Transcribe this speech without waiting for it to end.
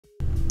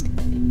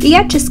The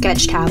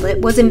Etch-A-Sketch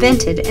tablet was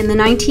invented in the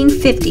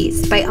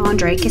 1950s by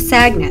Andre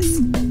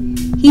Casagnas.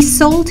 He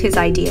sold his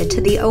idea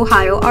to the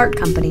Ohio Art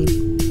Company.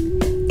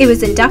 It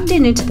was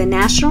inducted into the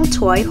National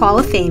Toy Hall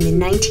of Fame in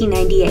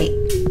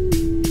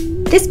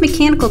 1998. This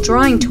mechanical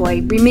drawing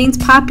toy remains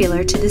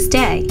popular to this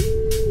day,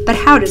 but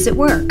how does it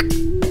work?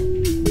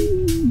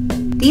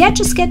 The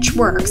Etch-A-Sketch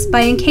works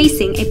by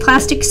encasing a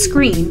plastic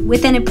screen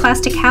within a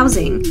plastic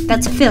housing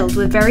that's filled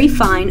with very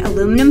fine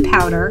aluminum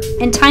powder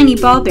and tiny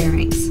ball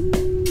bearings.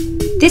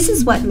 This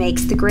is what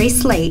makes the gray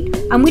slate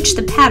on which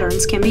the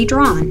patterns can be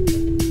drawn.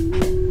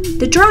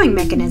 The drawing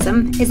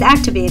mechanism is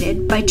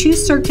activated by two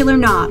circular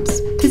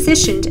knobs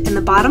positioned in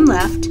the bottom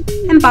left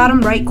and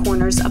bottom right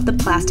corners of the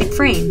plastic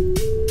frame.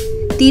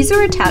 These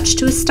are attached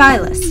to a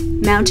stylus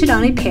mounted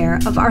on a pair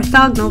of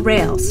orthogonal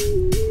rails.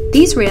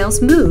 These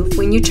rails move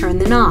when you turn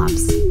the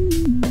knobs.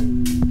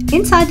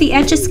 Inside the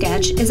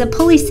Etch-A-Sketch is a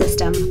pulley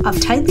system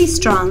of tightly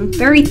strung,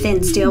 very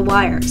thin steel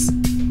wires.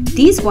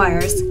 These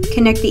wires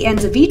connect the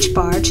ends of each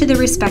bar to the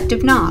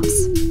respective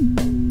knobs.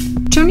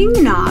 Turning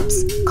the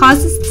knobs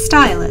causes the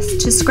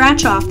stylus to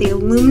scratch off the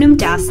aluminum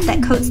dust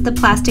that coats the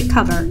plastic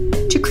cover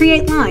to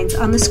create lines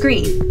on the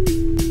screen.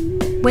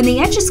 When the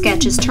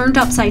Etch-A-Sketch is turned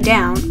upside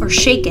down or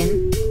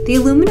shaken, the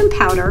aluminum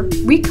powder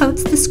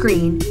recoats the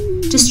screen,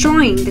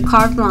 destroying the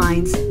carved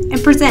lines,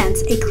 and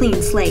presents a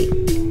clean slate.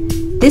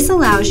 This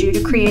allows you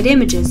to create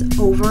images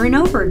over and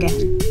over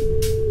again.